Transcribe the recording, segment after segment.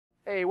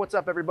Hey, what's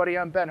up everybody?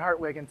 I'm Ben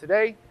Hartwig, and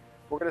today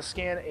we're going to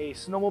scan a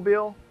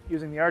snowmobile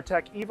using the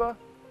Artec EVA,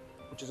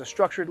 which is a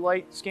structured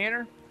light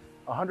scanner,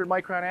 100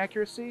 micron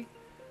accuracy,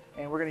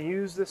 and we're going to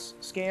use this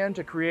scan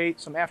to create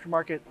some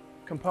aftermarket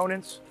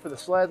components for the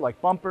sled,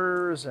 like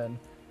bumpers and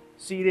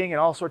seating and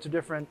all sorts of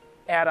different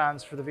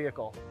add-ons for the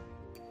vehicle.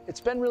 It's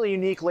been really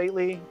unique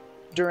lately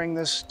during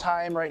this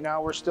time. Right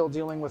now we're still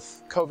dealing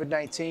with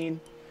COVID-19.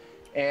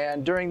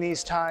 And during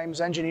these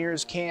times,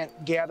 engineers can't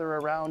gather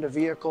around a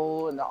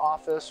vehicle in the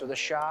office or the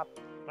shop.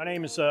 My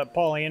name is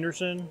Paul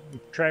Anderson, from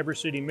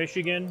Traverse City,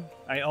 Michigan.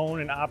 I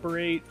own and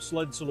operate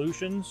Sled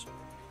Solutions.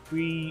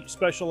 We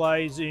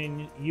specialize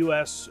in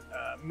US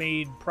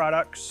made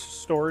products,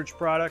 storage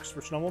products for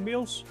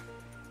snowmobiles.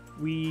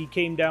 We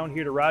came down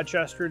here to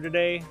Rochester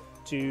today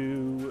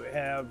to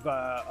have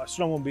a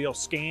snowmobile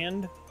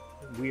scanned.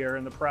 We are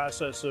in the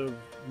process of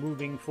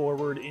moving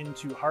forward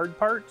into hard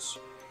parts.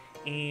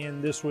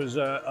 And this was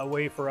a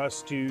way for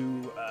us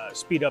to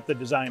speed up the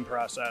design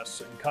process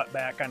and cut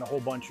back on a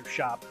whole bunch of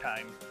shop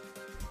time.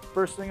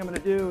 First thing I'm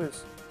going to do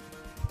is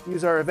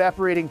use our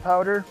evaporating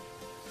powder,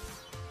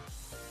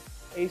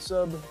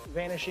 A-Sub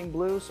Vanishing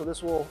Blue, so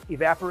this will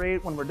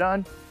evaporate when we're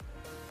done.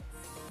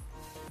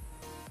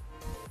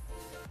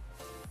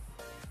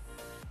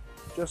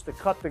 Just to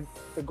cut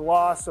the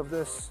gloss of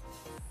this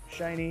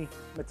shiny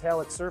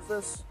metallic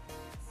surface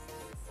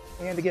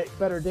and to get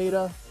better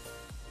data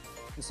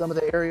in some of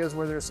the areas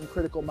where there's some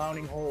critical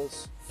mounting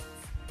holes.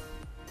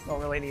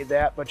 Don't really need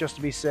that, but just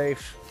to be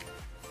safe.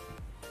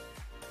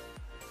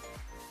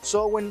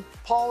 So when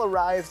Paul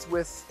arrived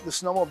with the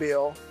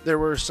snowmobile, there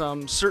were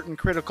some certain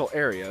critical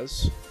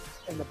areas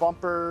in the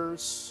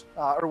bumpers,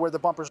 or where the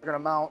bumpers are going to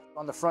mount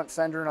on the front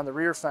fender and on the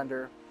rear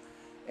fender.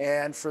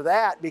 And for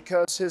that,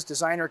 because his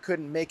designer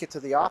couldn't make it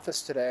to the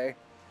office today,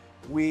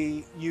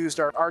 we used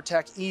our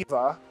Artec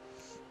EVA,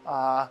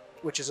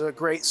 which is a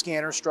great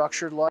scanner,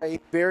 structured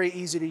light, very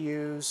easy to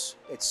use.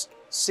 It's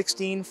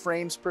 16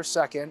 frames per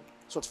second,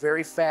 so it's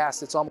very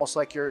fast. It's almost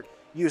like you're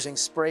using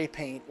spray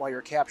paint while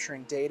you're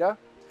capturing data.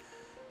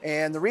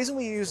 And the reason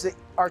we use the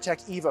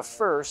Artec EVA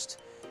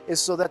first is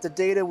so that the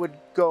data would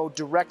go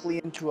directly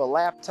into a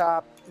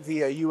laptop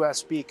via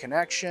USB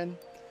connection.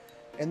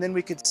 And then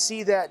we could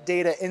see that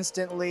data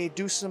instantly,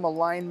 do some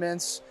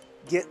alignments,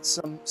 get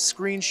some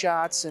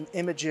screenshots and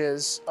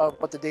images of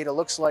what the data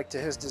looks like to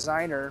his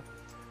designer,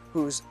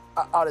 who's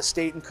out of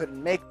state and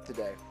couldn't make it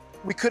today.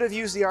 We could have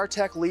used the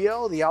Artec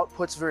Leo. The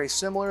output's very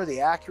similar,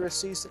 the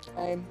accuracy's the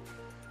same,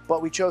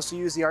 but we chose to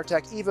use the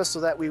Artec EVA so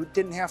that we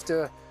didn't have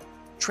to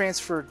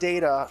transfer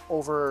data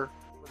over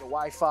the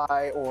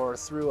Wi-Fi or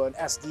through an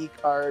SD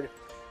card.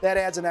 That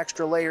adds an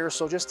extra layer,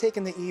 so just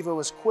taking the EVA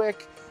was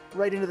quick,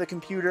 right into the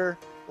computer,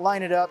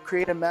 line it up,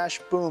 create a mesh,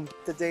 boom,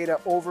 get the data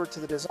over to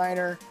the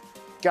designer,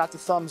 got the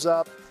thumbs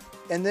up.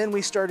 And then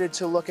we started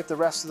to look at the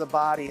rest of the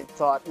body and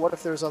thought, what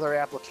if there's other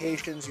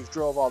applications? You've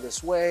drove all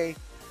this way.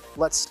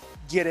 Let's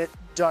get it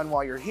done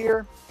while you're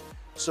here.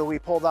 So we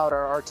pulled out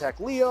our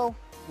Artec Leo,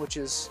 which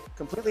is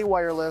completely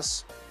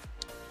wireless.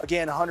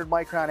 Again, 100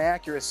 micron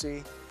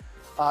accuracy,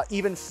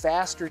 even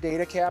faster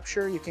data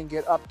capture. You can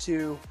get up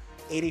to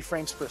 80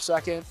 frames per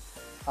second,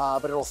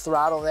 but it'll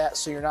throttle that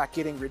so you're not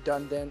getting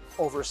redundant,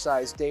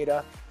 oversized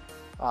data.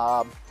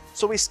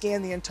 So we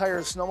scanned the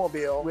entire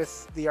snowmobile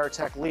with the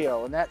Artec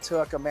Leo, and that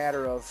took a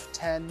matter of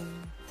 10,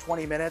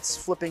 20 minutes,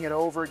 flipping it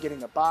over, getting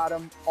the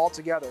bottom all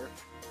together.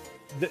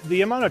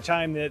 The amount of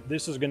time that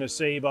this is going to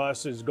save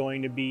us is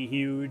going to be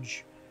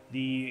huge.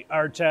 The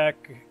Artec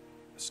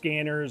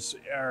scanners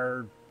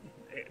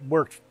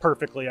worked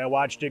perfectly. I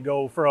watched it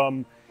go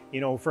from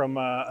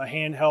a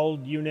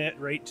handheld unit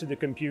right to the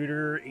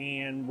computer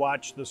and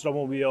watch the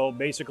snowmobile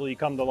basically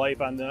come to life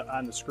on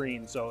the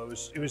screen. So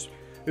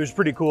it was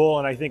pretty cool,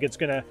 and I think it's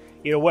gonna,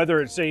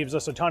 whether it saves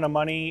us a ton of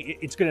money,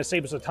 it's gonna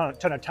save us a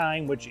ton of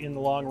time, which in the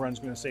long run is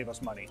gonna save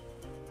us money.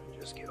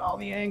 Just get all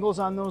the angles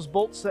on those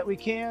bolts that we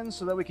can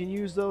so that we can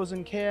use those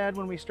in CAD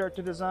when we start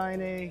to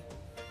design a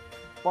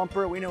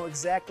bumper. We know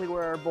exactly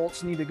where our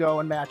bolts need to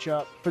go and match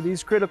up. For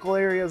these critical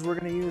areas, we're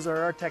gonna use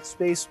our Artec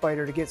Space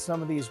Spider to get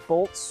some of these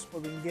bolts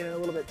where we can get it a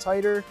little bit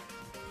tighter,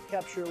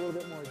 capture a little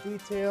bit more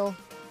detail.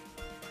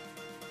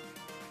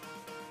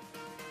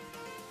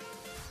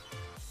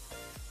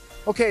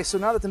 Okay, so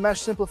now that the mesh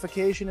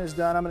simplification is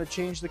done, I'm going to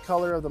change the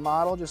color of the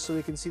model just so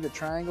we can see the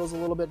triangles a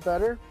little bit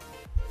better.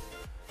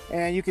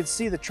 And you can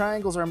see the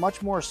triangles are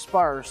much more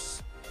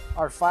sparse.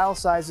 Our file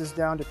size is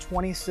down to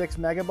 26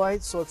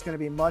 megabytes, so it's going to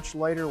be much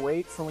lighter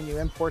weight for when you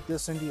import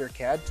this into your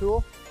CAD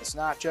tool. It's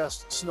not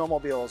just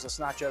snowmobiles, it's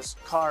not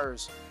just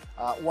cars.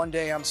 One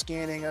day I'm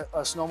scanning a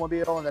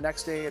snowmobile and the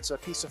next day it's a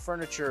piece of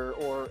furniture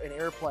or an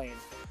airplane.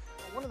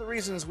 One of the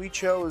reasons we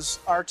chose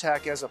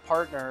Artec as a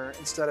partner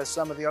instead of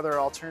some of the other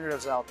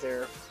alternatives out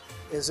there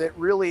is it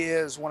really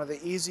is one of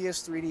the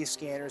easiest 3D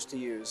scanners to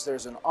use.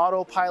 There's an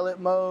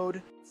autopilot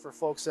mode for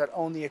folks that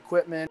own the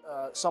equipment.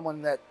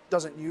 Someone that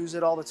doesn't use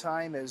it all the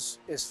time is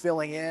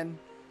filling in.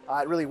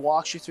 It really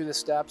walks you through the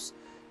steps.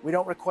 We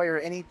don't require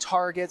any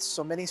targets.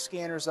 So many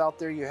scanners out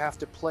there, you have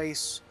to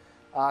place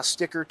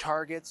sticker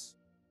targets.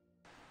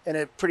 in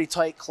a pretty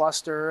tight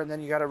cluster, and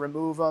then you got to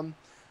remove them.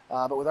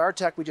 But with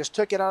Artec, we just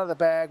took it out of the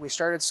bag, we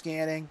started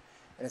scanning,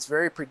 and it's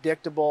very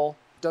predictable.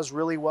 It does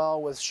really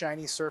well with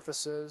shiny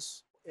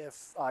surfaces.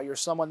 If you're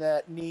someone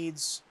that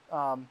needs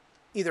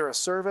either a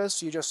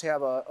service, you just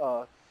have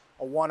a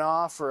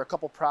one-off or a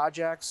couple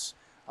projects,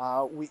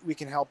 we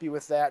can help you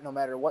with that no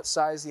matter what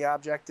size the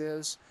object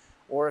is.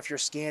 Or if you're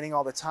scanning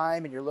all the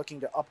time and you're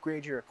looking to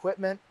upgrade your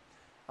equipment,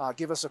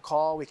 give us a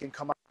call. We can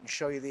come up and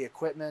show you the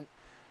equipment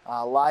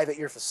live at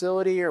your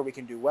facility, or we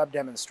can do web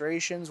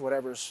demonstrations,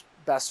 whatever's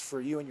best for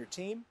you and your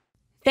team.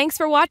 Thanks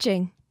for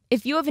watching.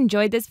 If you have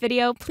enjoyed this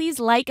video, please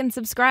like and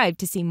subscribe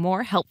to see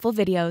more helpful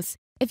videos.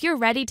 If you're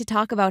ready to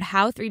talk about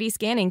how 3D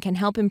scanning can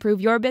help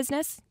improve your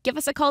business, give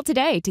us a call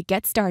today to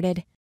get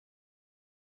started.